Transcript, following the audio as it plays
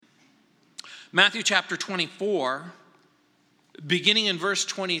Matthew chapter 24, beginning in verse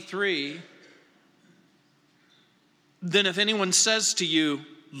 23, then if anyone says to you,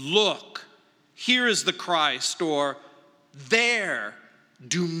 look, here is the Christ, or there,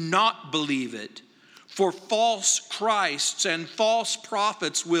 do not believe it. For false Christs and false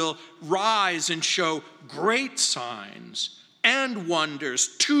prophets will rise and show great signs and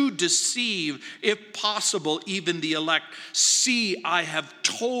wonders to deceive, if possible, even the elect. See, I have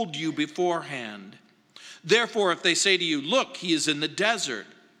told you beforehand. Therefore, if they say to you, look, he is in the desert,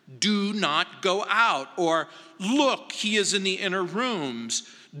 do not go out. Or, look, he is in the inner rooms,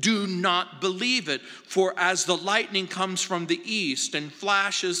 do not believe it. For as the lightning comes from the east and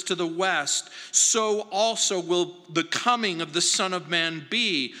flashes to the west, so also will the coming of the Son of Man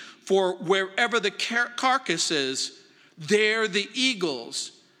be. For wherever the carcass is, there the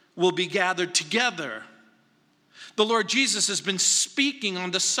eagles will be gathered together. The Lord Jesus has been speaking on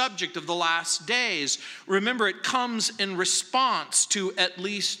the subject of the last days. Remember, it comes in response to at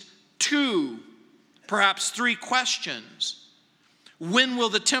least two, perhaps three questions. When will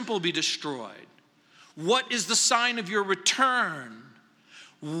the temple be destroyed? What is the sign of your return?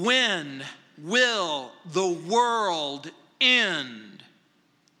 When will the world end?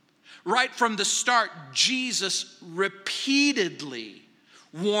 Right from the start, Jesus repeatedly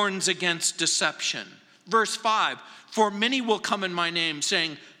warns against deception. Verse 5, for many will come in my name,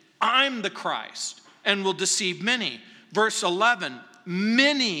 saying, I'm the Christ, and will deceive many. Verse 11,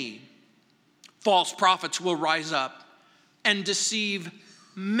 many false prophets will rise up and deceive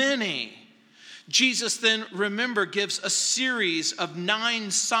many. Jesus then, remember, gives a series of 9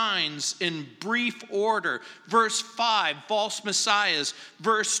 signs in brief order. Verse 5, false messiahs.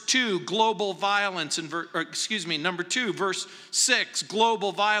 Verse 2, global violence. Number 2, verse 6,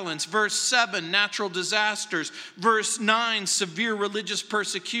 global violence. Verse 7, natural disasters. Verse 9, severe religious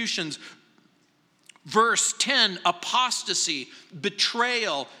persecutions. Verse 10, apostasy,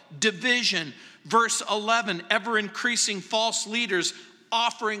 betrayal, division. Verse 11, ever-increasing false leaders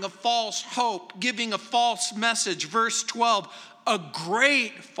offering a false hope, giving a false message. Verse 12, a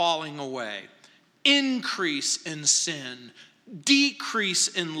great falling away, increase in sin, decrease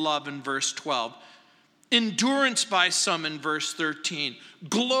in love in verse 12, endurance by some in verse 13,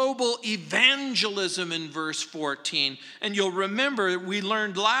 global evangelism in verse 14. And you'll remember, we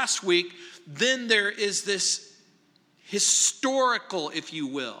learned last week, then there is this historical, if you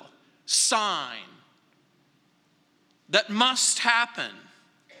will, sign that must happen.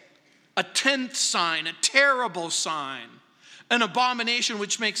 A 10th sign, a terrible sign, an abomination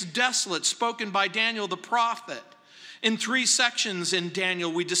which makes desolate, spoken by Daniel the prophet. In 3 sections in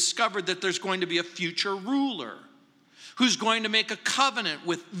Daniel, we discovered that there's going to be a future ruler who's going to make a covenant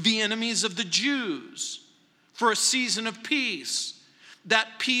with the enemies of the Jews for a season of peace.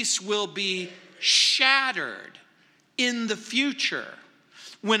 That peace will be shattered in the future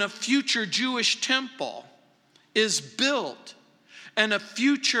when a future Jewish temple is built and a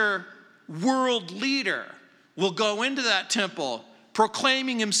future world leader will go into that temple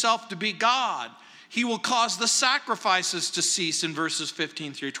proclaiming himself to be God. He will cause the sacrifices to cease in verses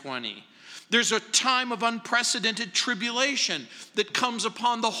 15 through 20. There's a time of unprecedented tribulation that comes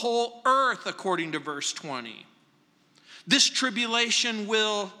upon the whole earth, according to verse 20. This tribulation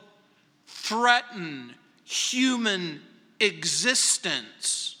will threaten human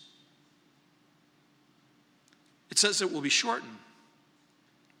existence. It says it will be shortened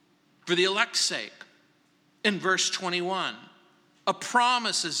for the elect's sake. In verse 21, a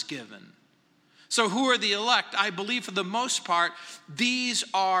promise is given. So who are the elect? I believe for the most part, these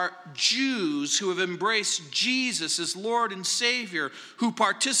are Jews who have embraced Jesus as Lord and Savior, who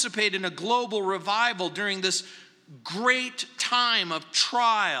participate in a global revival during this great time of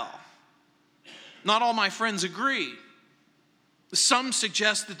trial. Not all my friends agree. Some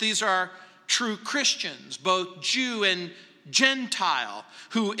suggest that these are true Christians, both Jew and Gentile,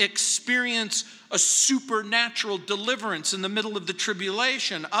 who experience a supernatural deliverance in the middle of the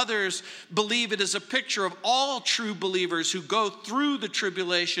tribulation. Others believe it is a picture of all true believers who go through the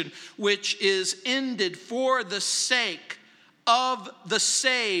tribulation, which is ended for the sake of the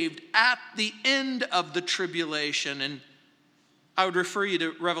saved at the end of the tribulation. And I would refer you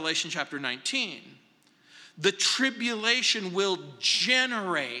to Revelation chapter 19. The tribulation will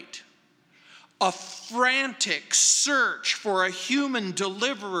generate a frantic search for a human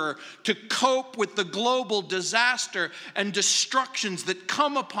deliverer to cope with the global disaster and destructions that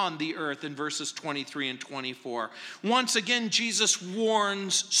come upon the earth in verses 23 and 24. Once again, Jesus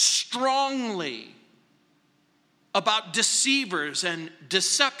warns strongly about deceivers and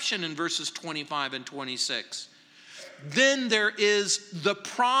deception in verses 25 and 26. Then there is the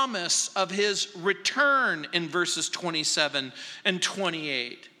promise of his return in verses 27 and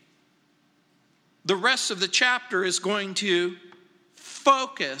 28. The rest of the chapter is going to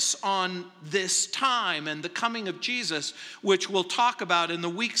focus on this time and the coming of Jesus, which we'll talk about in the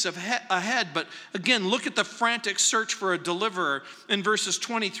weeks ahead. But again, look at the frantic search for a deliverer in verses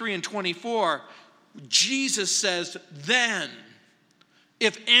 23 and 24. Jesus says, then,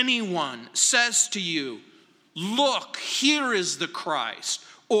 if anyone says to you, look, here is the Christ,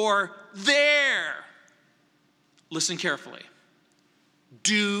 or there, listen carefully,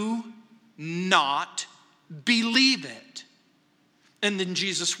 do not believe it. And then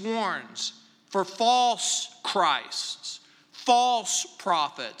Jesus warns, for false Christs, false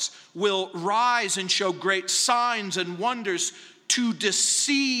prophets will rise and show great signs and wonders to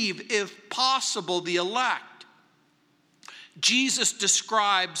deceive, if possible, the elect. Jesus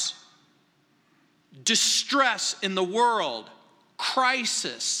describes distress in the world,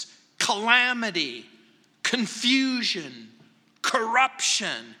 crisis, calamity, confusion,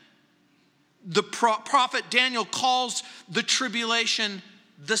 corruption. The prophet Daniel calls the tribulation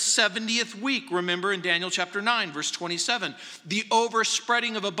the 70th week. Remember in Daniel chapter 9, verse 27. The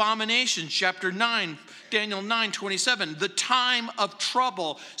overspreading of abominations, chapter 9, Daniel 9, 27. The time of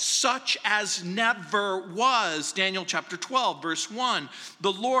trouble, such as never was, Daniel chapter 12, verse 1.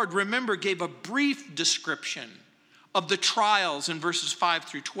 The Lord, remember, gave a brief description of the trials in verses 5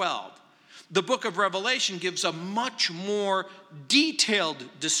 through 12. The book of Revelation gives a much more detailed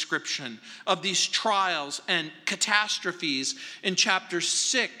description of these trials and catastrophes in chapters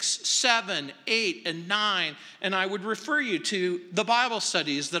 6, 7, 8, and 9. And I would refer you to the Bible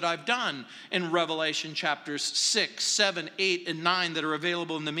studies that I've done in Revelation chapters 6, 7, 8, and 9 that are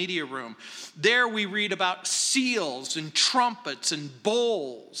available in the media room. There we read about seals and trumpets and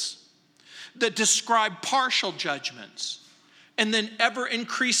bowls that describe partial judgments, and then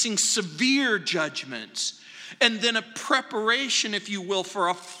ever-increasing severe judgments, and then a preparation, if you will, for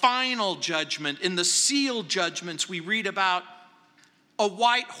a final judgment. In the seal judgments, we read about a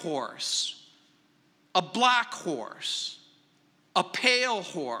white horse, a black horse, a pale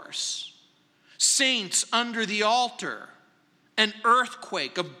horse, saints under the altar, an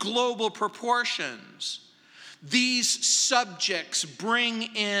earthquake of global proportions. These subjects bring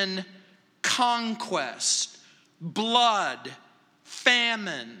in conquest, blood,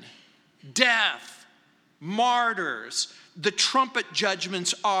 famine, death, martyrs. The trumpet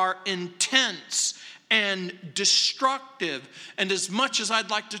judgments are intense and destructive. And as much as I'd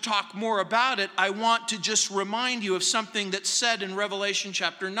like to talk more about it, I want to just remind you of something that's said in Revelation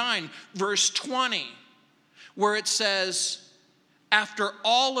chapter 9, verse 20, where it says, after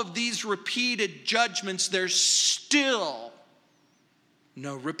all of these repeated judgments, there's still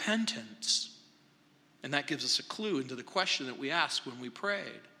no repentance. And that gives us a clue into the question that we asked when we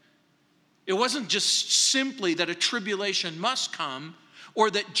prayed. It wasn't just simply that a tribulation must come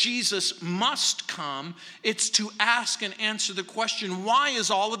or that Jesus must come. It's to ask and answer the question, why is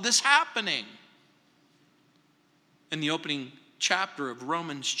all of this happening? In the opening chapter of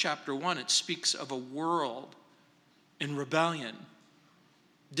Romans chapter 1, it speaks of a world in rebellion,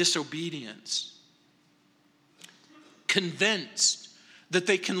 disobedience, convinced that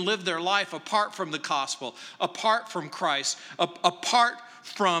they can live their life apart from the gospel, apart from Christ, apart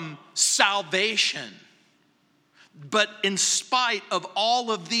from salvation. But in spite of all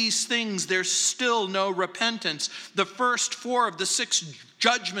of these things, there's still no repentance. The first 4 of the 6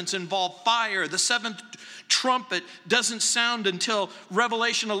 judgments involve fire. The 7th trumpet doesn't sound until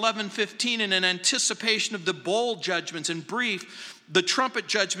Revelation 11:15 in an anticipation of the bowl judgments. In brief, the trumpet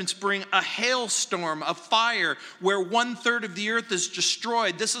judgments bring a hailstorm of fire where 1/3 of the earth is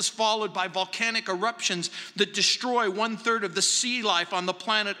destroyed. This is followed by volcanic eruptions that destroy 1/3 of the sea life on the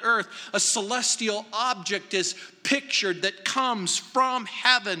planet Earth. A celestial object is pictured that comes from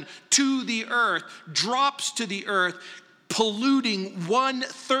heaven to the earth, drops to the earth, polluting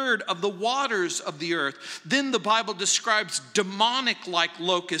 1/3 of the waters of the earth. Then the Bible describes demonic-like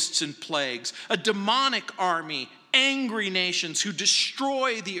locusts and plagues, a demonic army, angry nations who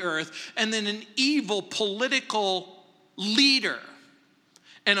destroy the earth, and then an evil political leader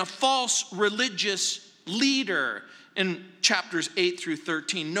and a false religious leader in chapters 8 through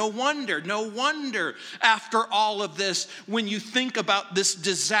 13. No wonder after all of this, when you think about this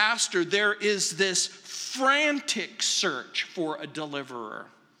disaster, there is this frantic search for a deliverer.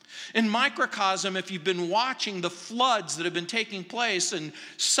 In microcosm, if you've been watching the floods that have been taking place in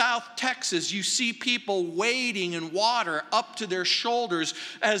South Texas, you see people wading in water up to their shoulders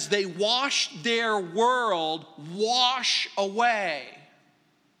as they watch their world wash away.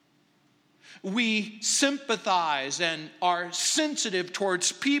 We sympathize and are sensitive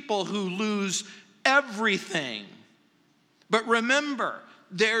towards people who lose everything. But remember,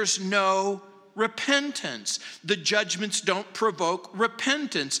 there's no repentance. The judgments don't provoke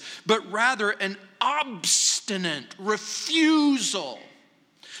repentance, but rather an obstinate refusal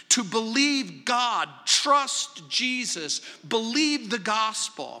to believe God, trust Jesus, believe the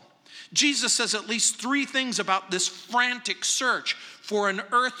gospel. Jesus says at least three things about this frantic search for an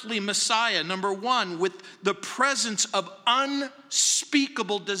earthly Messiah. Number one, with the presence of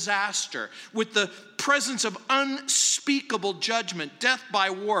unspeakable disaster, with the presence of unspeakable judgment, death by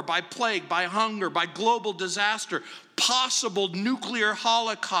war, by plague, by hunger, by global disaster, possible nuclear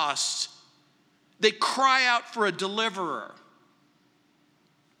holocausts. They cry out for a deliverer.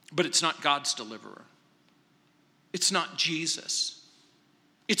 But it's not God's deliverer. It's not Jesus.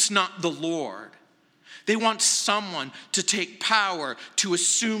 It's not the Lord. They want someone to take power, to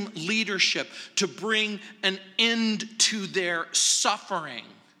assume leadership, to bring an end to their suffering.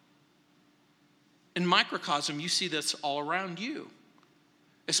 In microcosm, you see this all around you.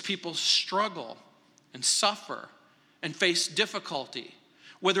 As people struggle and suffer and face difficulty,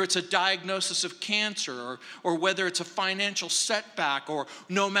 whether it's a diagnosis of cancer or whether it's a financial setback or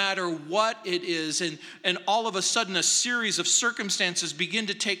no matter what it is, and all of a sudden a series of circumstances begin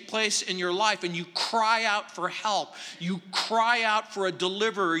to take place in your life and you cry out for help. You cry out for a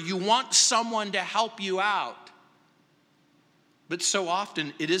deliverer. You want someone to help you out. But so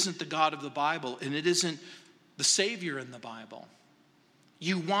often it isn't the God of the Bible and it isn't the Savior in the Bible.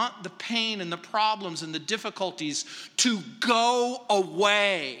 You want the pain and the problems and the difficulties to go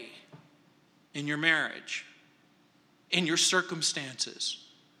away in your marriage, in your circumstances.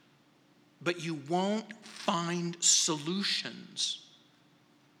 But you won't find solutions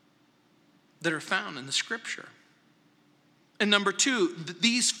that are found in the Scripture. And number two,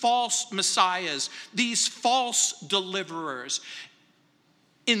 these false messiahs, these false deliverers,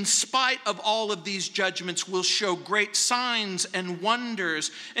 in spite of all of these judgments, will show great signs and wonders.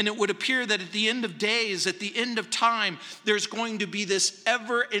 And it would appear that at the end of days, at the end of time, there's going to be this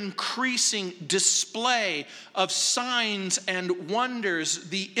ever-increasing display of signs and wonders.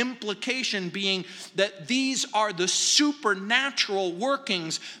 The implication being that these are the supernatural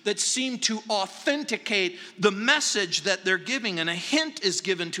workings that seem to authenticate the message that they're giving. And a hint is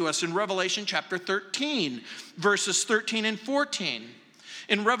given to us in Revelation chapter 13, verses 13 and 14.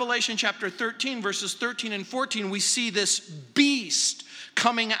 In Revelation chapter 13, verses 13 and 14, we see this beast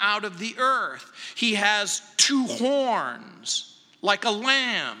coming out of the earth. He has two horns, like a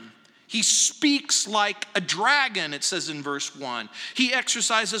lamb. He speaks like a dragon, it says in verse 1. He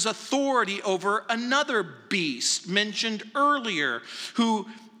exercises authority over another beast mentioned earlier, who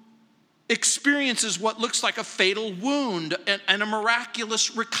experiences what looks like a fatal wound and a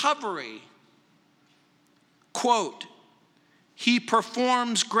miraculous recovery. Quote, he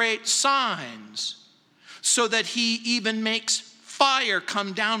performs great signs so that he even makes fire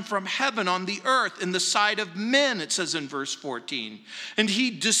come down from heaven on the earth in the sight of men, it says in verse 14. And he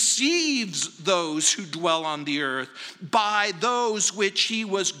deceives those who dwell on the earth by those which he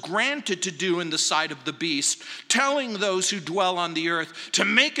was granted to do in the sight of the beast, telling those who dwell on the earth to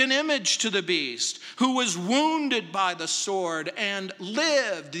make an image to the beast, who was wounded by the sword and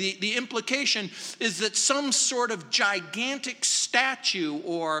lived. The implication is that some sort of gigantic statue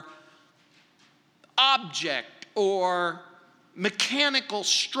or object or mechanical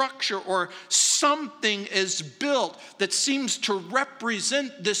structure or something is built that seems to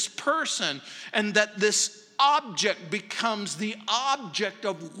represent this person, and that this object becomes the object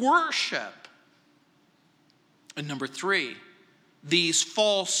of worship. And number three, these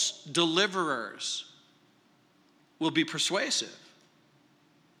false deliverers will be persuasive.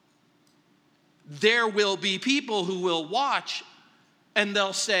 There will be people who will watch and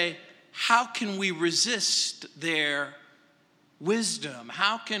they'll say, how can we resist their wisdom?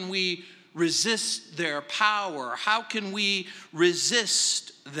 How can we resist their power? How can we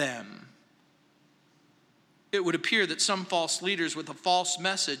resist them? It would appear that some false leaders with a false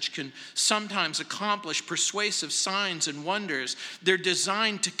message can sometimes accomplish persuasive signs and wonders. They're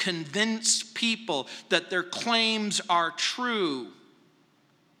designed to convince people that their claims are true.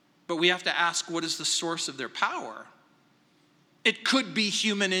 But we have to ask, what is the source of their power? It could be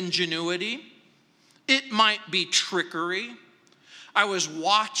human ingenuity. It might be trickery. I was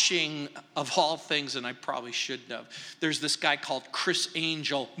watching, of all things, and I probably shouldn't have, there's this guy called Chris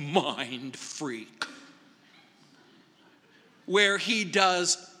Angel, Mind Freak, where he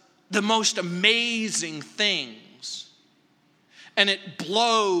does the most amazing things, and it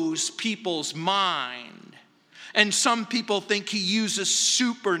blows people's mind. And some people think he uses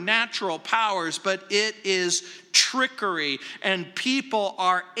supernatural powers, but it is trickery. And people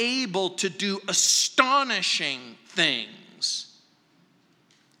are able to do astonishing things.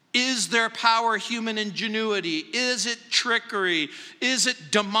 Is their power human ingenuity? Is it trickery? Is it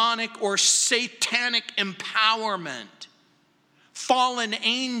demonic or satanic empowerment? Fallen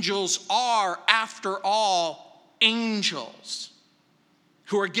angels are, after all, angels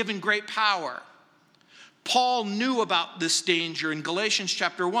who are given great power. Paul knew about this danger in Galatians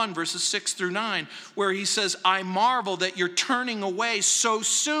chapter 1, verses 6 through 9, where he says, I marvel that you're turning away so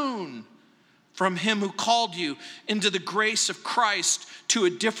soon from him who called you into the grace of Christ to a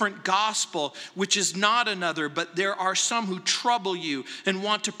different gospel, which is not another, but there are some who trouble you and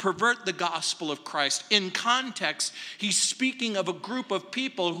want to pervert the gospel of Christ. In context, he's speaking of a group of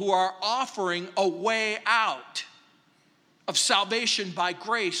people who are offering a way out of salvation by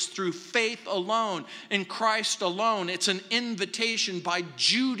grace through faith alone, in Christ alone. It's an invitation by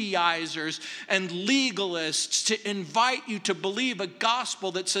Judaizers and legalists to invite you to believe a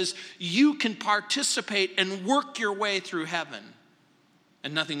gospel that says you can participate and work your way through heaven.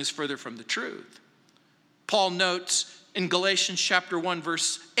 And nothing is further from the truth. Paul notes in Galatians chapter 1,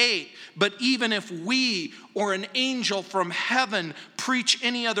 verse 8, but even if we or an angel from heaven preach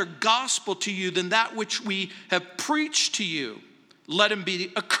any other gospel to you than that which we have preached to you, let him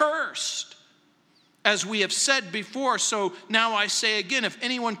be accursed. As we have said before, so now I say again, if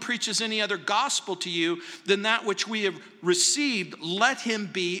anyone preaches any other gospel to you than that which we have received, let him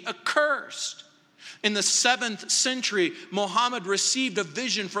be accursed. In the 7th century, Muhammad received a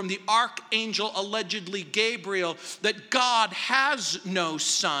vision from the archangel, allegedly Gabriel, that God has no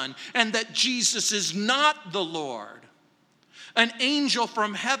son and that Jesus is not the Lord. An angel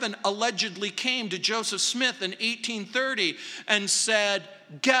from heaven allegedly came to Joseph Smith in 1830 and said,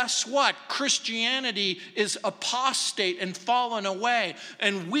 guess what? Christianity is apostate and fallen away,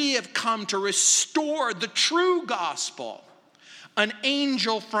 and we have come to restore the true gospel. An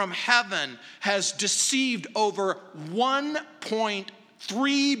angel from heaven has deceived over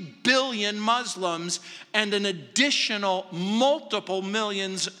 1.3 billion Muslims and an additional multiple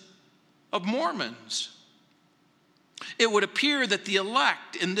millions of Mormons. It would appear that the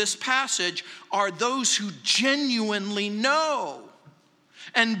elect in this passage are those who genuinely know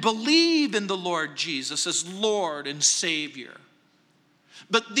and believe in the Lord Jesus as Lord and Savior.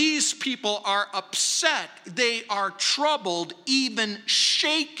 But these people are upset, they are troubled, even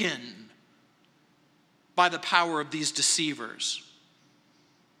shaken by the power of these deceivers.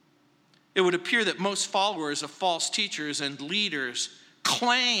 It would appear that most followers of false teachers and leaders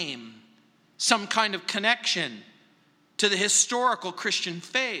claim some kind of connection to the historical Christian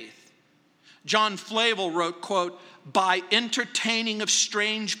faith. John Flavel wrote, quote, by entertaining of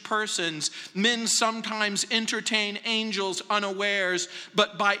strange persons, men sometimes entertain angels unawares,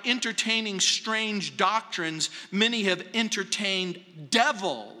 but by entertaining strange doctrines, many have entertained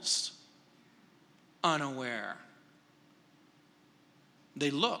devils unaware. They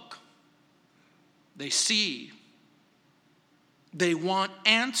look, they see, they want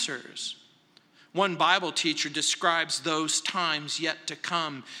answers. One Bible teacher describes those times yet to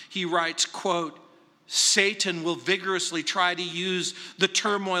come. He writes, quote, Satan will vigorously try to use the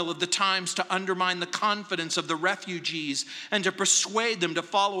turmoil of the times to undermine the confidence of the refugees and to persuade them to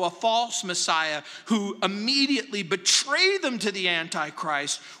follow a false Messiah who immediately betray them to the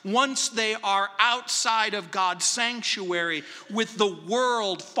Antichrist once they are outside of God's sanctuary, with the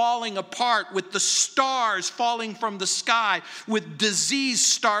world falling apart, with the stars falling from the sky, with disease,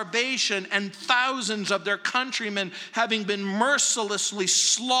 starvation, and thousands of their countrymen having been mercilessly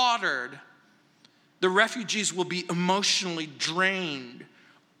slaughtered. The refugees will be emotionally drained,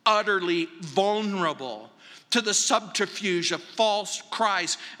 utterly vulnerable to the subterfuge of false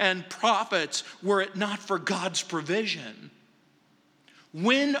Christ and prophets were it not for God's provision.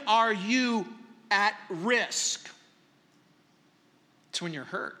 When are you at risk? It's when you're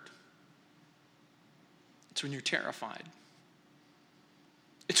hurt. It's when you're terrified.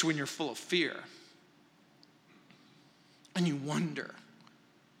 It's when you're full of fear. And you wonder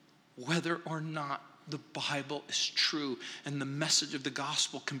whether or not the Bible is true and the message of the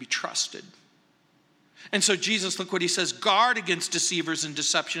gospel can be trusted. And so Jesus, look what he says, guard against deceivers and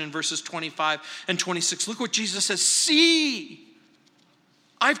deception in verses 25 and 26. Look what Jesus says, see,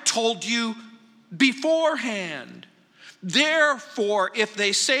 I've told you beforehand. Therefore, if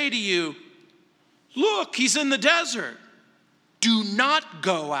they say to you, look, he's in the desert, do not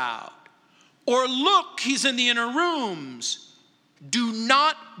go out. Or look, he's in the inner rooms, do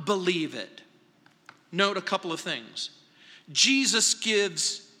not believe it. Note a couple of things. Jesus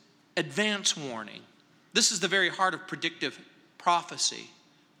gives advance warning. This is the very heart of predictive prophecy.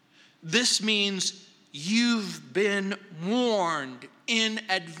 This means you've been warned in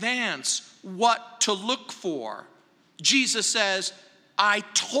advance what to look for. Jesus says, I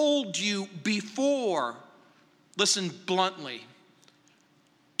told you before. Listen bluntly.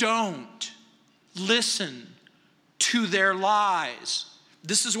 Don't listen to their lies.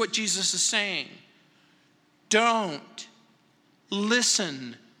 This is what Jesus is saying. Don't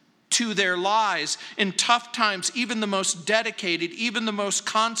listen to their lies. In tough times, even the most dedicated, even the most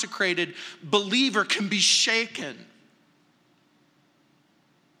consecrated believer can be shaken.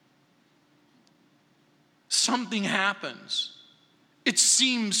 Something happens. It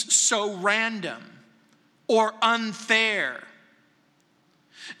seems so random or unfair.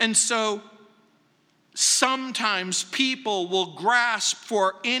 And so sometimes people will grasp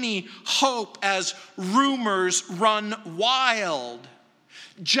for any hope as rumors run wild.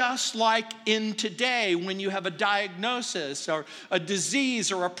 Just like in today, when you have a diagnosis or a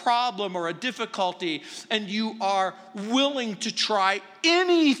disease or a problem or a difficulty, and you are willing to try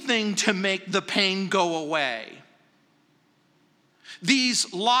anything to make the pain go away.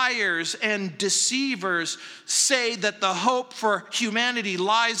 These liars and deceivers say that the hope for humanity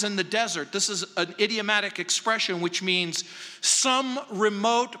lies in the desert. This is an idiomatic expression which means some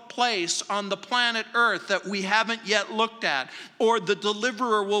remote place on the planet Earth that we haven't yet looked at, or the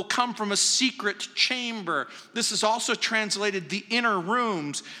deliverer will come from a secret chamber. This is also translated the inner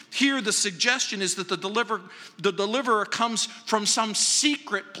rooms. Here the suggestion is that the deliverer comes from some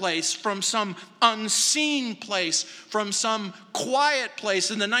secret place, from some unseen place, from some quiet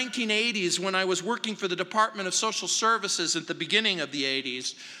place. In the 1980s, when I was working for the Department of Social Services at the beginning of the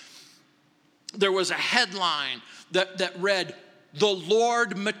 80s, there was a headline that read, "The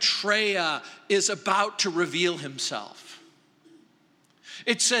Lord Maitreya is about to reveal himself."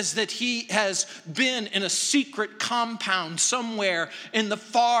 It says that he has been in a secret compound somewhere in the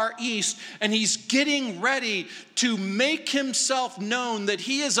Far East, and he's getting ready to make himself known that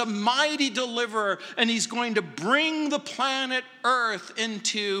he is a mighty deliverer, and he's going to bring the planet Earth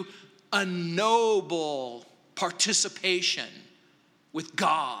into a noble participation with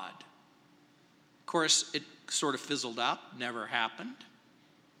God. Of course, it sort of fizzled out, never happened.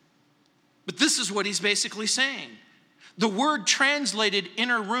 But this is what he's basically saying. The word translated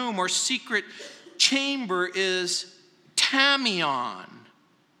inner room or secret chamber is tamion,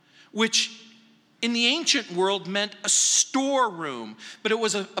 which in the ancient world meant a storeroom, but it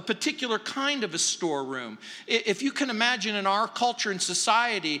was a particular kind of a storeroom. If you can imagine in our culture and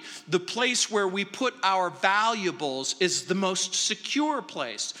society, the place where we put our valuables is the most secure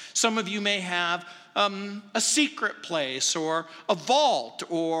place. Some of you may have a secret place or a vault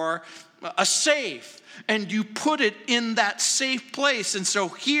or a safe, and you put it in that safe place. And so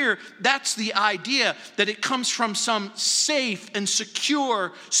here, that's the idea, that it comes from some safe and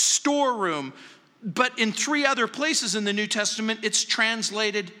secure storeroom. But in 3 other places in the New Testament, it's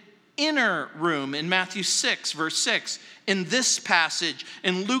translated inner room. In Matthew 6, verse 6. In this passage,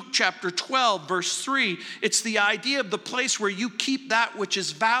 in Luke chapter 12, verse 3, it's the idea of the place where you keep that which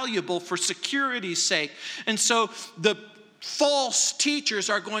is valuable for security's sake. And so the false teachers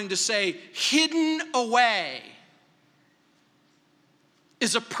are going to say, hidden away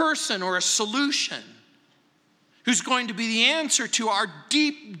is a person or a solution who's going to be the answer to our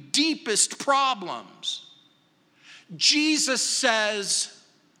deepest problems. Jesus says,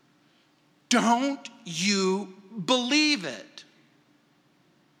 don't you believe it?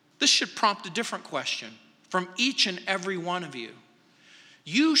 This should prompt a different question from each and every one of you.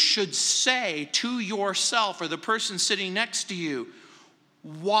 You should say to yourself or the person sitting next to you,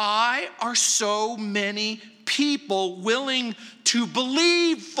 why are so many people willing to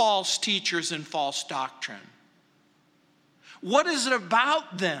believe false teachers and false doctrine? What is it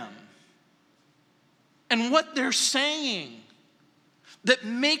about them and what they're saying that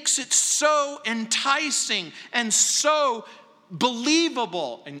makes it so enticing and so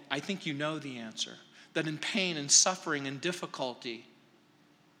believable? And I think you know the answer, that in pain and suffering and difficulty,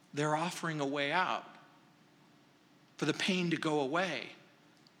 they're offering a way out, for the pain to go away,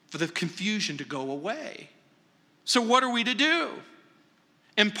 for the confusion to go away. So what are we to do?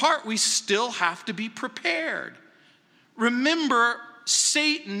 In part, we still have to be prepared. Remember,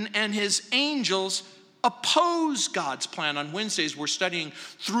 Satan and his angels oppose God's plan. On Wednesdays, we're studying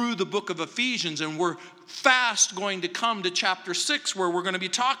through the book of Ephesians, and we're fast going to come to chapter 6, where we're going to be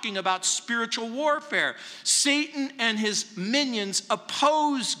talking about spiritual warfare. Satan and his minions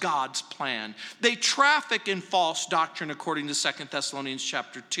oppose God's plan. They traffic in false doctrine, according to 2 Thessalonians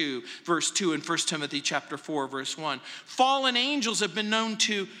chapter 2, verse 2, and 1 Timothy chapter 4, verse 1. Fallen angels have been known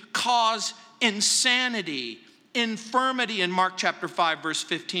to cause insanity, infirmity in Mark chapter 5, verse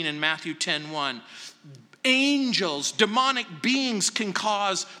 15, and Matthew 10:1. Angels, demonic beings can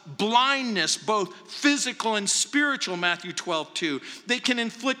cause blindness, both physical and spiritual, Matthew 12:2. They can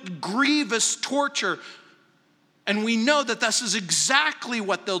inflict grievous torture. And we know that this is exactly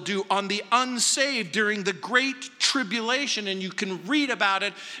what they'll do on the unsaved during the Great Tribulation. And you can read about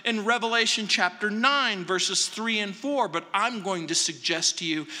it in Revelation chapter 9, verses 3 and 4. But I'm going to suggest to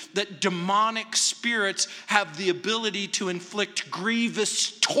you that demonic spirits have the ability to inflict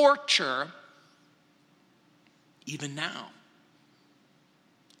grievous torture even now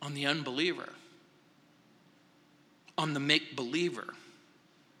on the unbeliever, on the make-believer.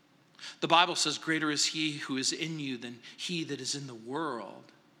 The Bible says, greater is he who is in you than he that is in the world.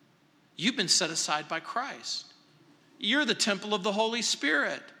 You've been set aside by Christ. You're the temple of the Holy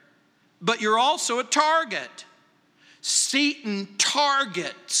Spirit, but you're also a target. Satan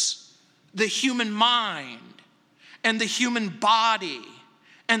targets the human mind and the human body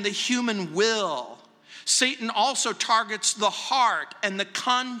and the human will. Satan also targets the heart and the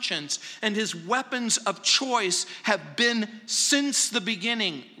conscience, and his weapons of choice have been, since the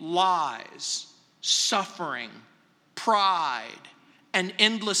beginning, lies, suffering, pride, and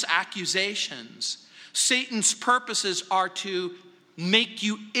endless accusations. Satan's purposes are to make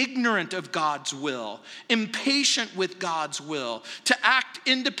you ignorant of God's will, impatient with God's will, to act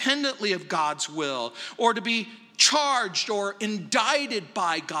independently of God's will, or to be charged or indicted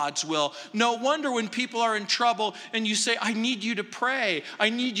by God's will. No wonder when people are in trouble and you say, I need you to pray,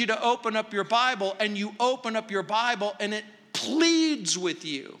 I need you to open up your Bible, and you open up your Bible and it pleads with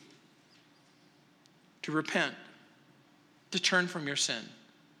you to repent, to turn from your sin,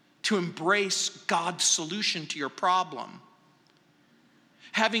 to embrace God's solution to your problem.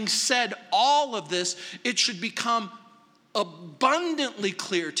 Having said all of this, it should become abundantly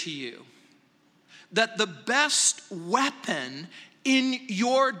clear to you that the best weapon in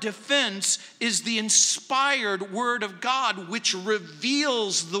your defense is the inspired Word of God, which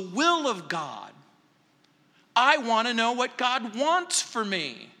reveals the will of God. I want to know what God wants for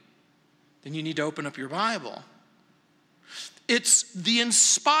me. Then you need to open up your Bible. It's the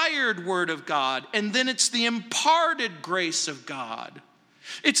inspired Word of God, and then it's the imparted grace of God.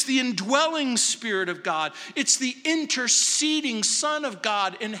 It's the indwelling Spirit of God. It's the interceding Son of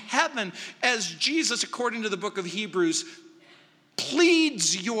God in heaven, as Jesus, according to the book of Hebrews,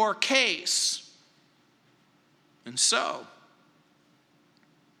 pleads your case. And so,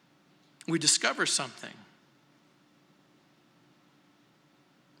 we discover something.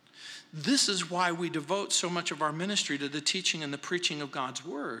 This is why we devote so much of our ministry to the teaching and the preaching of God's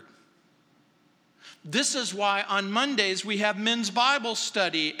Word. This is why on Mondays we have men's Bible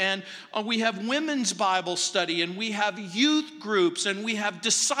study, and we have women's Bible study, and we have youth groups, and we have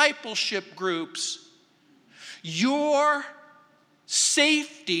discipleship groups. Your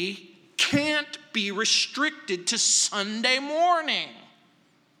safety can't be restricted to Sunday morning.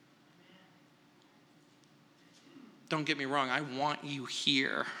 Don't get me wrong, I want you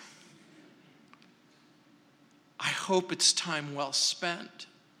here. I hope it's time well spent.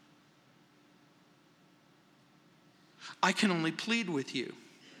 I can only plead with you.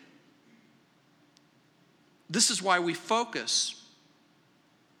 This is why we focus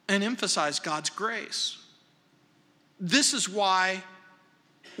and emphasize God's grace. This is why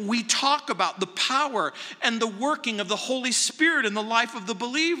we talk about the power and the working of the Holy Spirit in the life of the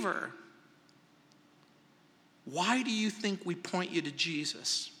believer. Why do you think we point you to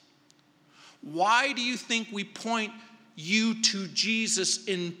Jesus? Why do you think we point you to Jesus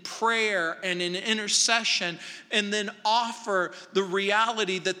in prayer and in intercession, and then offer the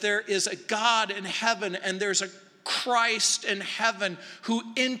reality that there is a God in heaven and there's a Christ in heaven who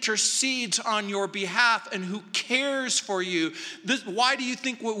intercedes on your behalf and who cares for you? Why do you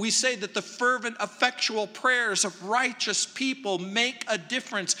think what we say that the fervent, effectual prayers of righteous people make a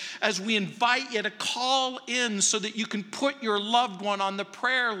difference, as we invite you to call in so that you can put your loved one on the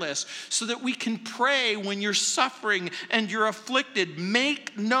prayer list, so that we can pray when you're suffering and you're afflicted?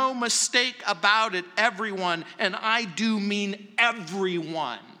 Make no mistake about it, everyone, and I do mean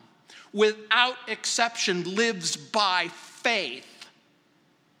everyone, without exception, lives by faith.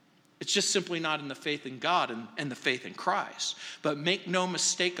 It's just simply not in the faith in God and the faith in Christ. But make no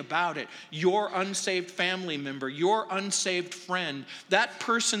mistake about it, your unsaved family member, your unsaved friend, that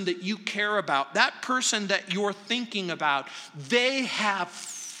person that you care about, that person that you're thinking about, they have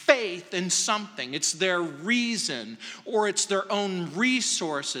faith in something. It's their reason, or it's their own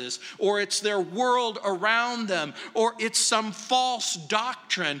resources, or it's their world around them, or it's some false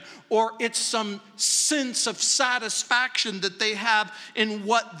doctrine, or it's some sense of satisfaction that they have in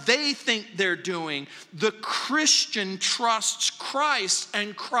what they think they're doing. The Christian trusts Christ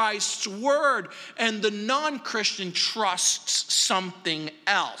and Christ's word, and the non-Christian trusts something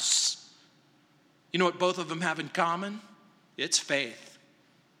else. You know what both of them have in common? It's faith.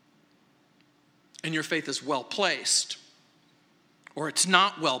 And your faith is well placed, or it's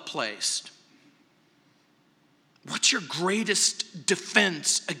not well placed. What's your greatest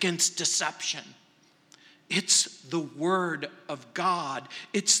defense against deception? It's the Word of God.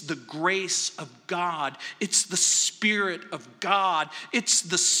 It's the grace of God. It's the Spirit of God. It's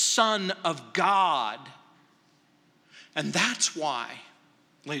the Son of God. And that's why,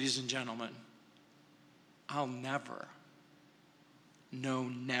 ladies and gentlemen, I'll never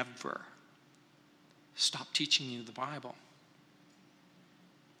stop teaching you the Bible.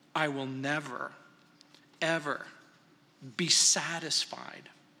 I will never, ever be satisfied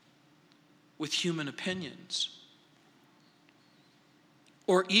with human opinions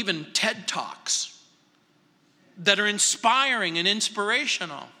or even TED Talks that are inspiring and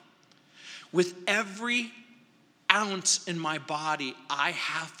inspirational. With every ounce in my body, I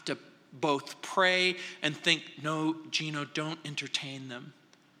have to both pray and think, no, Gino, don't entertain them.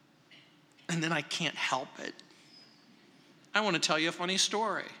 And then I can't help it. I want to tell you a funny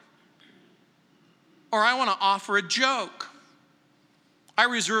story. Or I want to offer a joke. I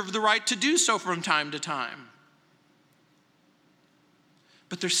reserve the right to do so from time to time.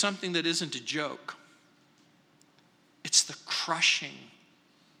 But there's something that isn't a joke. It's the crushing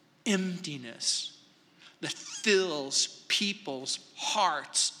emptiness that fills people's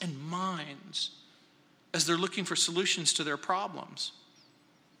hearts and minds as they're looking for solutions to their problems.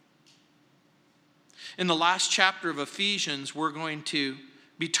 In the last chapter of Ephesians, we're going to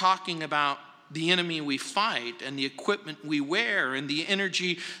be talking about the enemy we fight and the equipment we wear and the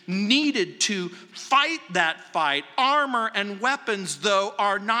energy needed to fight that fight. Armor and weapons, though,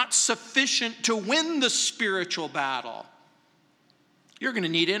 are not sufficient to win the spiritual battle. You're going to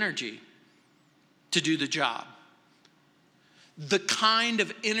need energy to do the job. The kind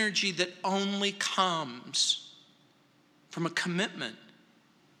of energy that only comes from a commitment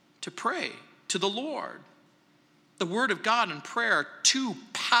to pray to the Lord. The Word of God and prayer are two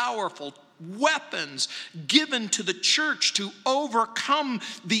powerful weapons given to the church to overcome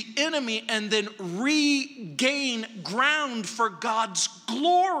the enemy and then regain ground for God's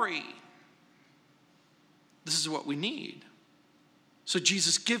glory. This is what we need. So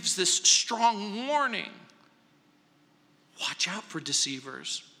Jesus gives this strong warning. Watch out for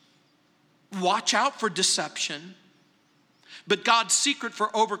deceivers. Watch out for deception. But God's secret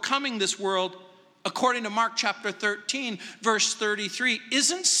for overcoming this world, according to Mark chapter 13, verse 33,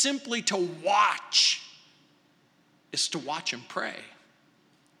 isn't simply to watch. It's to watch and pray.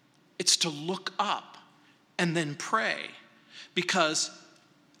 It's to look up and then pray. Because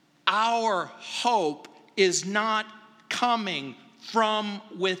our hope is not coming from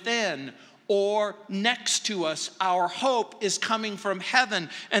within or next to us. Our hope is coming from heaven.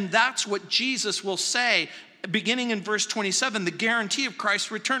 And that's what Jesus will say beginning in verse 27, the guarantee of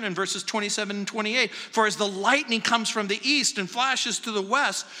Christ's return in verses 27 and 28. For as the lightning comes from the east and flashes to the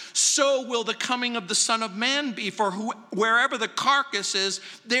west, so will the coming of the Son of Man be. For wherever the carcass is,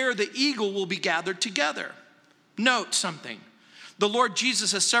 there the eagle will be gathered together. Note something. The Lord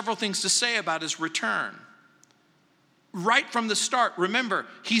Jesus has several things to say about his return. Right from the start, remember,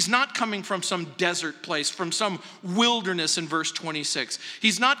 he's not coming from some desert place, from some wilderness in verse 26.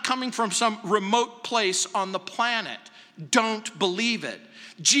 He's not coming from some remote place on the planet. Don't believe it.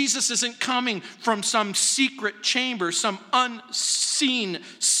 Jesus isn't coming from some secret chamber, some unseen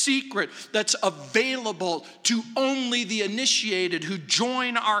secret that's available to only the initiated who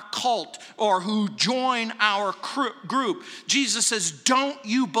join our cult or who join our group. Jesus says, don't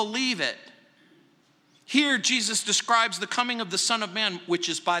you believe it? Here, Jesus describes the coming of the Son of Man, which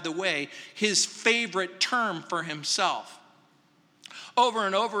is, by the way, his favorite term for himself. Over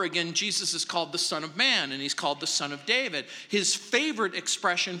and over again, Jesus is called the Son of Man, and he's called the Son of David. His favorite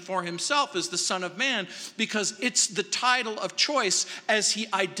expression for himself is the Son of Man because it's the title of choice as he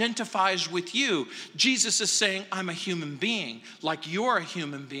identifies with you. Jesus is saying, I'm a human being, like you're a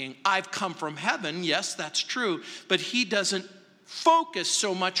human being. I've come from heaven. Yes, that's true, but he doesn't focus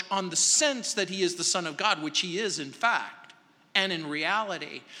so much on the sense that he is the Son of God, which he is in fact. and in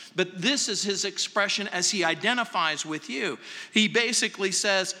reality. But this is his expression as he identifies with you. He basically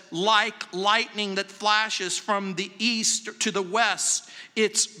says, like lightning that flashes from the east to the west,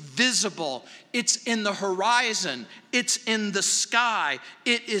 it's visible, it's in the horizon, it's in the sky,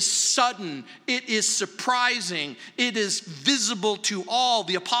 it is sudden, it is surprising, it is visible to all.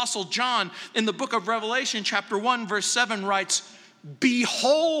 The Apostle John in the book of Revelation chapter 1 verse 7 writes,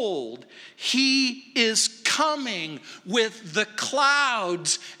 behold, he is coming with the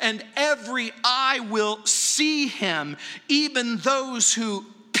clouds, and every eye will see him, even those who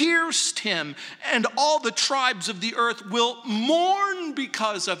pierced him, and all the tribes of the earth will mourn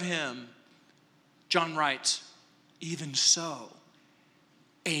because of him. John writes, even so,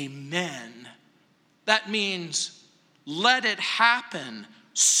 amen. That means, let it happen.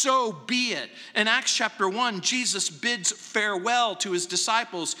 So be it. In Acts chapter 1, Jesus bids farewell to his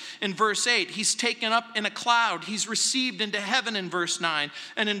disciples in verse 8. He's taken up in a cloud. He's received into heaven in verse 9.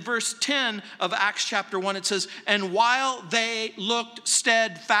 And in verse 10 of Acts chapter 1, it says, and while they looked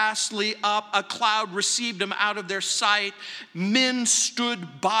steadfastly up, a cloud received them out of their sight. Men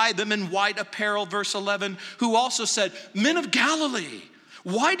stood by them in white apparel, verse 11, who also said, men of Galilee,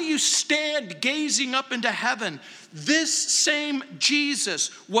 why do you stand gazing up into heaven? This same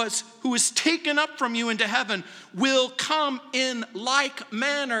Jesus who was taken up from you into heaven will come in like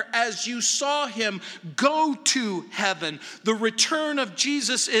manner as you saw him go to heaven. The return of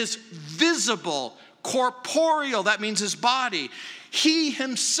Jesus is visible, corporeal, that means his body. He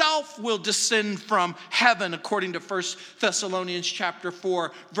himself will descend from heaven, according to 1 Thessalonians chapter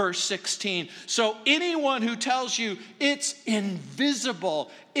 4, verse 16. So anyone who tells you it's invisible,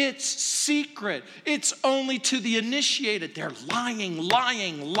 it's secret, it's only to the initiated, they're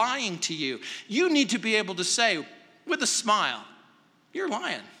lying to you. You need to be able to say with a smile, you're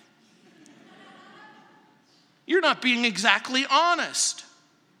lying. You're not being exactly honest.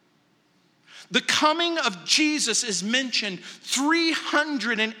 The coming of Jesus is mentioned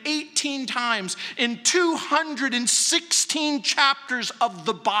 318 times in 216 chapters of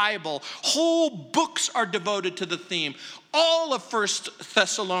the Bible. Whole books are devoted to the theme. All of 1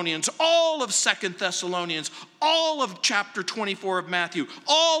 Thessalonians, all of 2 Thessalonians, all of chapter 24 of Matthew,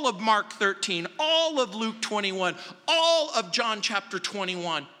 all of Mark 13, all of Luke 21, all of John chapter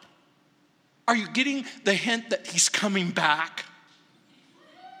 21. Are you getting the hint that he's coming back?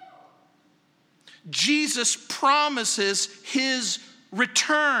 Jesus promises his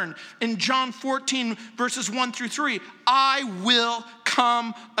return. In John 14, verses 1 through 3, I will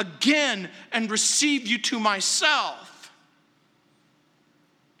come again and receive you to myself.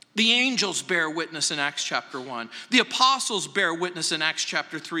 The angels bear witness in Acts chapter 1. The apostles bear witness in Acts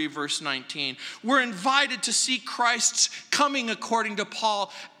chapter 3, verse 19. We're invited to see Christ's coming, according to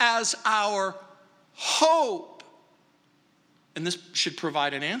Paul, as our hope. And this should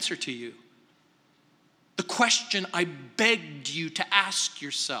provide an answer to you. The question I begged you to ask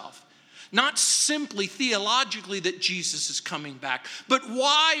yourself, not simply theologically that Jesus is coming back, but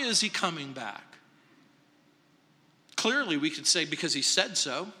why is he coming back? Clearly, we could say because he said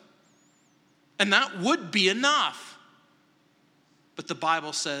so, and that would be enough. But the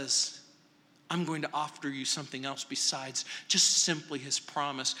Bible says, I'm going to offer you something else besides just simply his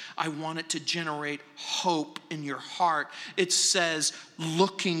promise. I want it to generate hope in your heart. It says,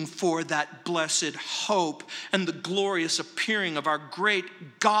 looking for that blessed hope and the glorious appearing of our great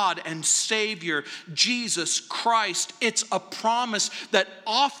God and Savior, Jesus Christ. It's a promise that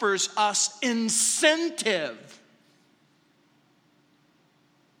offers us incentive.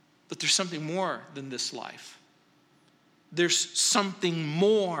 But there's something more than this life. There's something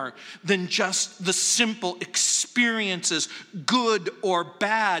more than just the simple experiences, good or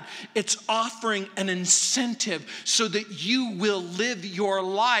bad. It's offering an incentive so that you will live your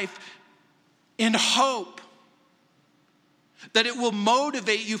life in hope. That it will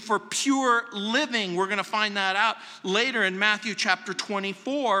motivate you for pure living. We're going to find that out later in Matthew chapter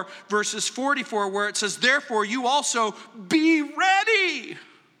 24, verses 44, where it says, therefore you also be ready.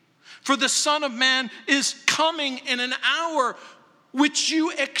 For the Son of Man is coming in an hour which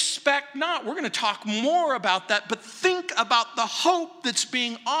you expect not. We're going to talk more about that, but think about the hope that's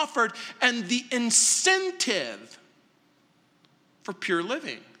being offered and the incentive for pure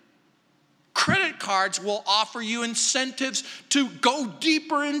living. Credit cards will offer you incentives to go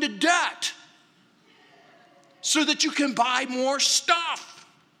deeper into debt so that you can buy more stuff.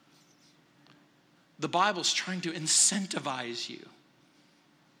 The Bible's trying to incentivize you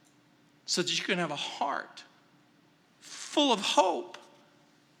so that you can have a heart full of hope,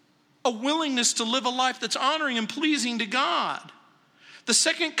 a willingness to live a life that's honoring and pleasing to God. The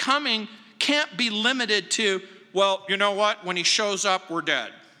second coming can't be limited to well, you know what? When he shows up, we're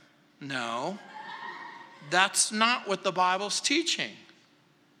dead. No, that's not what the Bible's teaching.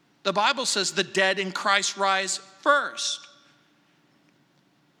 The Bible says the dead in Christ rise first,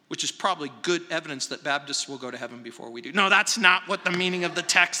 which is probably good evidence that Baptists will go to heaven before we do. No, that's not what the meaning of the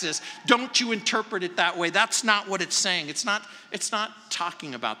text is. Don't you interpret it that way. That's not what it's saying. It's not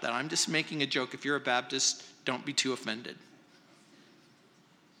talking about that. I'm just making a joke. If you're a Baptist, don't be too offended.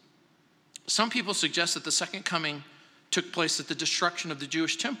 Some people suggest that the second coming took place at the destruction of the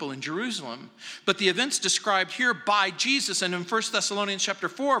Jewish temple in Jerusalem. But the events described here by Jesus, and in 1 Thessalonians chapter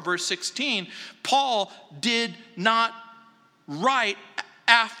 4, verse 16, Paul did not write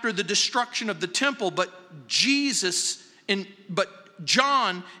after the destruction of the temple, but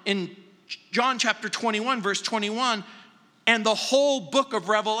John in John chapter 21, verse 21, and the whole book of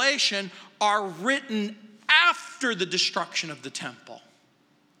Revelation are written after the destruction of the temple.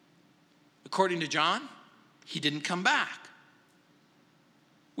 According to John, he didn't come back.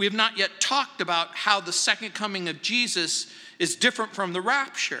 We have not yet talked about how the second coming of Jesus is different from the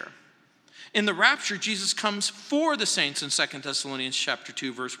rapture. In the rapture, Jesus comes for the saints in 2 Thessalonians chapter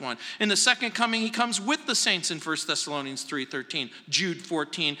 2, verse 1. In the second coming, he comes with the saints in 1 Thessalonians 3:13, Jude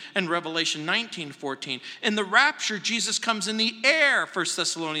 14, and Revelation 19:14. In the rapture, Jesus comes in the air, 1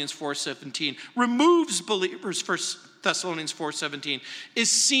 Thessalonians 4:17, removes believers, 1 Thessalonians 4:17, is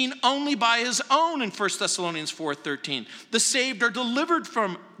seen only by his own in 1 Thessalonians 4:13. The saved are delivered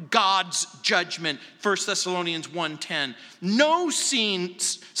from God's judgment, 1 Thessalonians 1:10. No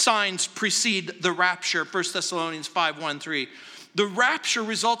signs precede the rapture, 1 Thessalonians 5:1-3. The rapture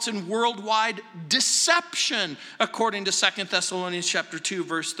results in worldwide deception, according to 2 Thessalonians chapter 2,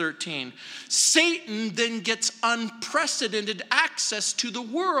 verse 13. Satan then gets unprecedented access to the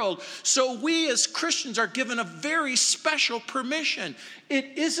world. So we as Christians are given a very special permission.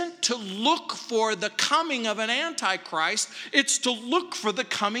 It isn't to look for the coming of an antichrist. It's to look for the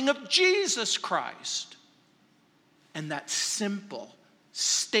coming of Jesus Christ. And that simple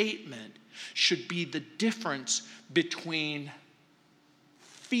statement should be the difference between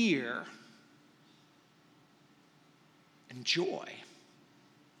fear and joy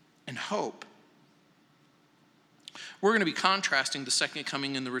and hope. We're going to be contrasting the second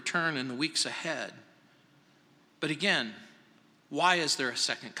coming and the return in the weeks ahead. But again, why is there a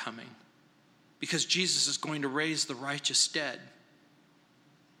second coming? Because Jesus is going to raise the righteous dead.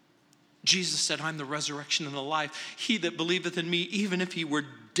 Jesus said, I'm the resurrection and the life. He that believeth in me, even if he were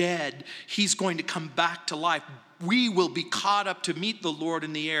dead, he's going to come back to life. We will be caught up to meet the Lord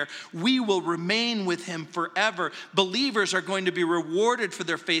in the air. We will remain with him forever. Believers are going to be rewarded for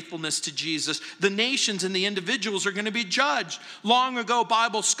their faithfulness to Jesus. The nations and the individuals are going to be judged. Long ago,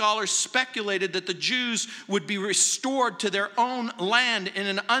 Bible scholars speculated that the Jews would be restored to their own land in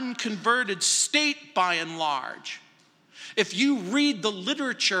an unconverted state by and large. If you read the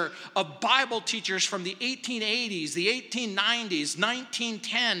literature of Bible teachers from the 1880s, the 1890s,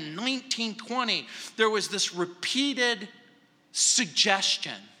 1910, 1920, there was this repeated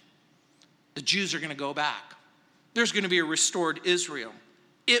suggestion. The Jews are going to go back. There's going to be a restored Israel.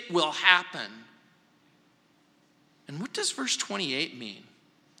 It will happen. And what does verse 28 mean?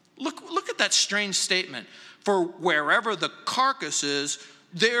 Look at that strange statement. For wherever the carcass is,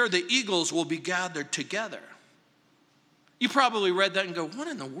 there the eagles will be gathered together. You probably read that and go, what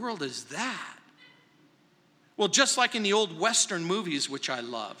in the world is that? Well, just like in the old Western movies, which I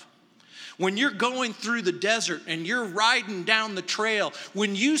love, when you're going through the desert and you're riding down the trail,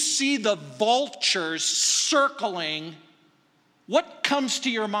 when you see the vultures circling, what comes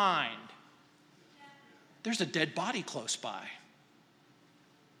to your mind? There's a dead body close by.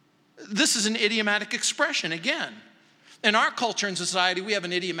 This is an idiomatic expression again. In our culture and society, we have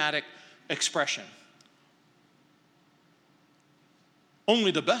an idiomatic expression.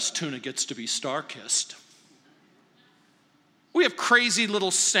 Only the best tuna gets to be star-kissed. We have crazy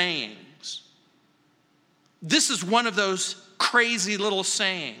little sayings. This is one of those crazy little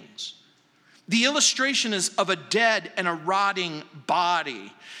sayings. The illustration is of a dead and a rotting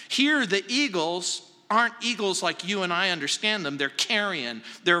body. Here, the eagles aren't eagles like you and I understand them. They're carrion.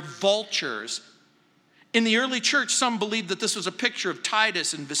 They're vultures. In the early church, some believed that this was a picture of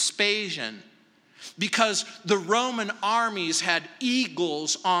Titus and Vespasian, because the Roman armies had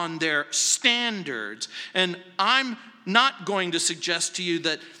eagles on their standards. And I'm not going to suggest to you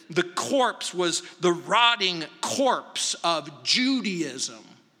that the corpse was the rotting corpse of Judaism,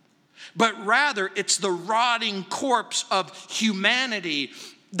 but rather it's the rotting corpse of humanity.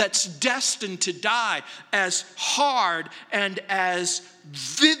 that's destined to die. As hard and as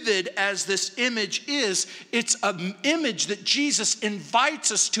vivid as this image is, it's an image that Jesus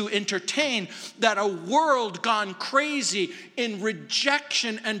invites us to entertain, that a world gone crazy in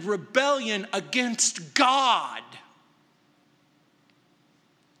rejection and rebellion against God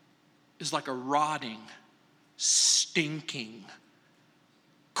is like a rotting, stinking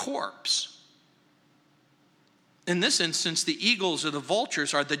corpse. In this instance, the eagles or the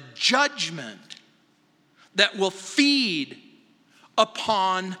vultures are the judgment that will feed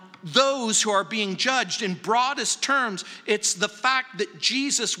upon those who are being judged. In broadest terms, it's the fact that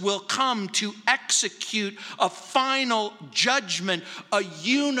Jesus will come to execute a final judgment, a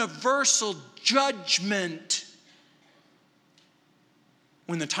universal judgment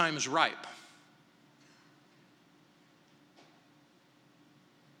when the time is ripe.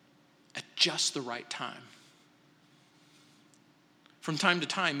 At just the right time. From time to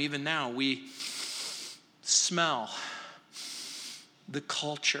time, even now, we smell the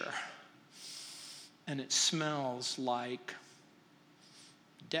culture, and it smells like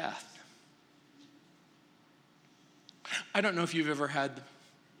death. I don't know if you've ever had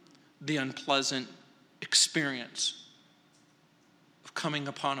the unpleasant experience of coming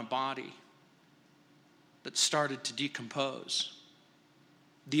upon a body that started to decompose.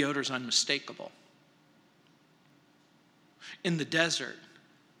 The odor's unmistakable. In the desert,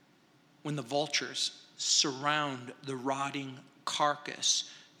 when the vultures surround the rotting carcass,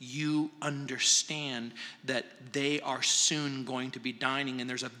 you understand that they are soon going to be dining. And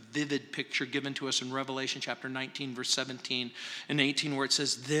there's a vivid picture given to us in Revelation chapter 19, verse 17 and 18, where it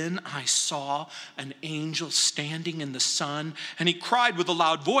says, "Then I saw an angel standing in the sun, and he cried with a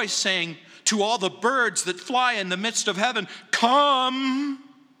loud voice, saying to all the birds that fly in the midst of heaven, 'Come,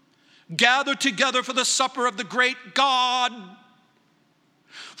 gather together for the supper of the great God,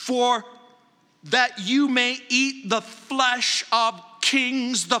 for that you may eat the flesh of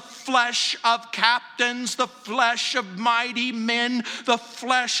kings, the flesh of captains, the flesh of mighty men, the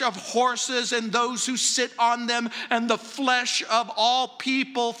flesh of horses and those who sit on them, and the flesh of all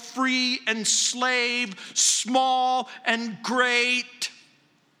people, free and slave, small and great.'"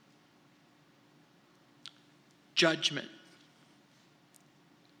 Judgment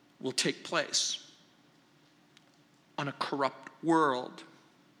will take place on a corrupt world.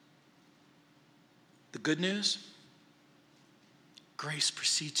 The good news? Grace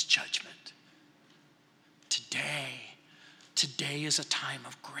precedes judgment. Today is a time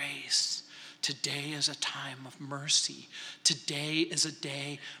of grace. Today is a time of mercy. Today is a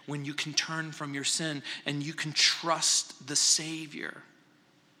day when you can turn from your sin and you can trust the Savior.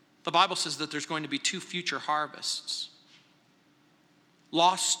 The Bible says that there's going to be 2 future harvests.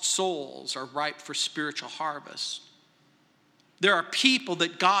 Lost souls are ripe for spiritual harvest. There are people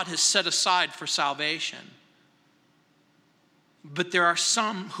that God has set aside for salvation. But there are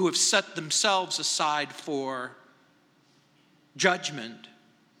some who have set themselves aside for judgment.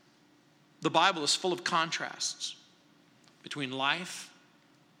 The Bible is full of contrasts between life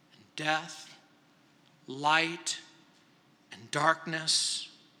and death, light and darkness,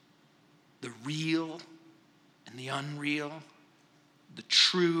 the real and the unreal, the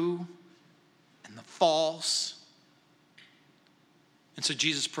true and the false. And so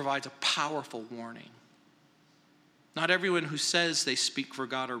Jesus provides a powerful warning. Not everyone who says they speak for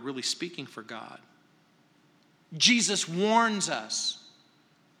God are really speaking for God. Jesus warns us,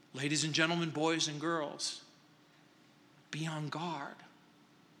 ladies and gentlemen, boys and girls, be on guard.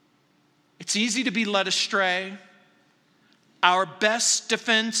 It's easy to be led astray. Our best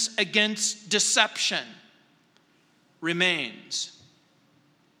defense against deception remains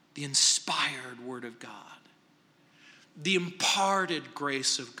the inspired Word of God, the imparted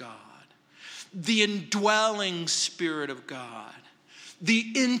grace of God, the indwelling Spirit of God,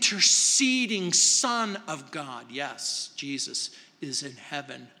 the interceding Son of God. Yes, Jesus is in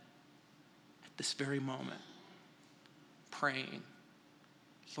heaven at this very moment, praying,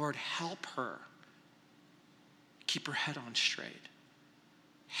 Lord, help her. Keep her head on straight.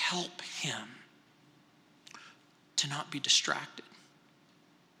 Help him to not be distracted.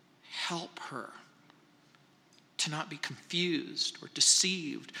 Help her to not be confused or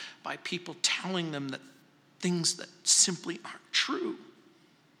deceived by people telling them that things that simply aren't true.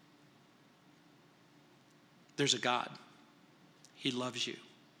 There's a God. He loves you.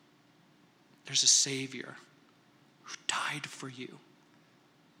 There's a Savior who died for you.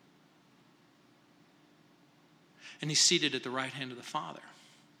 And he's seated at the right hand of the Father,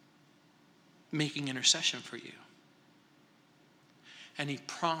 making intercession for you. And he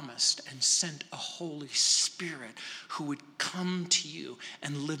promised and sent a Holy Spirit who would come to you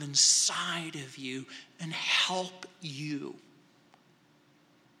and live inside of you and help you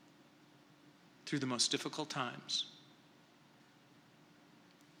through the most difficult times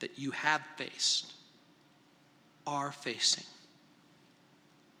that you have faced, are facing,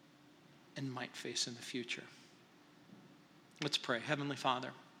 and might face in the future. Let's pray. Heavenly Father,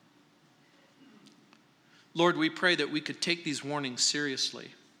 Lord, we pray that we could take these warnings seriously.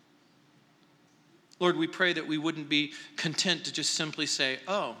 Lord, we pray that we wouldn't be content to just simply say,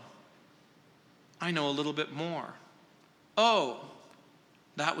 oh, I know a little bit more. Oh,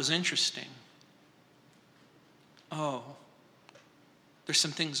 that was interesting. Oh, there's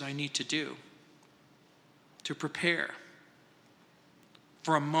some things I need to do to prepare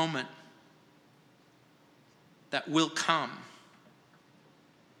for a moment that will come.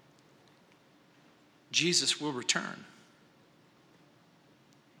 Jesus will return.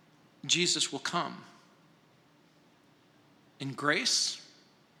 Jesus will come in grace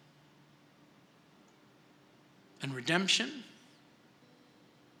and redemption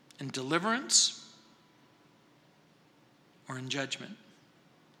and deliverance, or in judgment.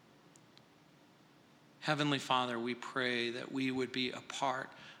 Heavenly Father, we pray that we would be a part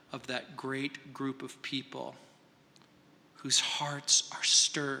of that great group of people whose hearts are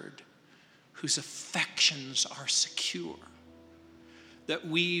stirred, whose affections are secure, that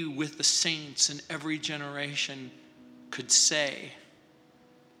we with the saints in every generation could say,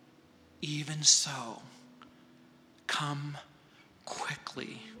 even so, come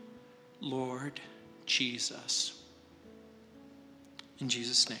quickly, Lord Jesus. In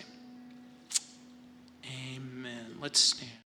Jesus' name, amen. Let's stand.